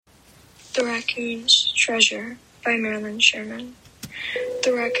The Raccoon's Treasure by Marilyn Sherman.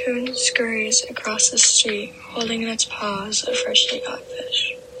 The raccoon scurries across the street, holding in its paws a freshly caught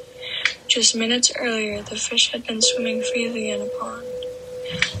fish. Just minutes earlier, the fish had been swimming freely in a pond.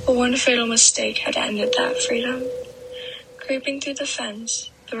 But one fatal mistake had ended that freedom. Creeping through the fence,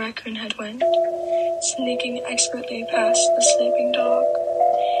 the raccoon had went, sneaking expertly past the sleeping dog.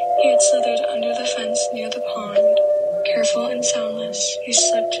 He had slithered under the fence near the pond. Careful and soundless, he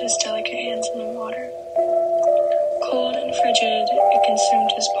slipped his delicate hands in the water. Cold and frigid, it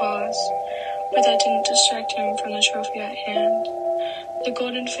consumed his paws, but that didn't distract him from the trophy at hand. The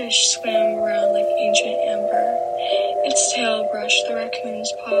golden fish swam around like ancient amber. Its tail brushed the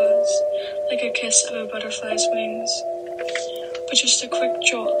raccoon's paws, like a kiss of a butterfly's wings. But just a quick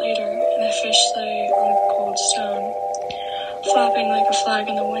jolt later, and the fish lay on a cold stone, flapping like a flag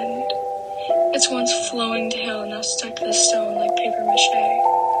in the wind. Its once flowing tail now stuck to the stone like paper mache.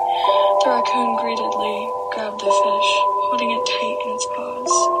 The raccoon greedily grabbed the fish, holding it tight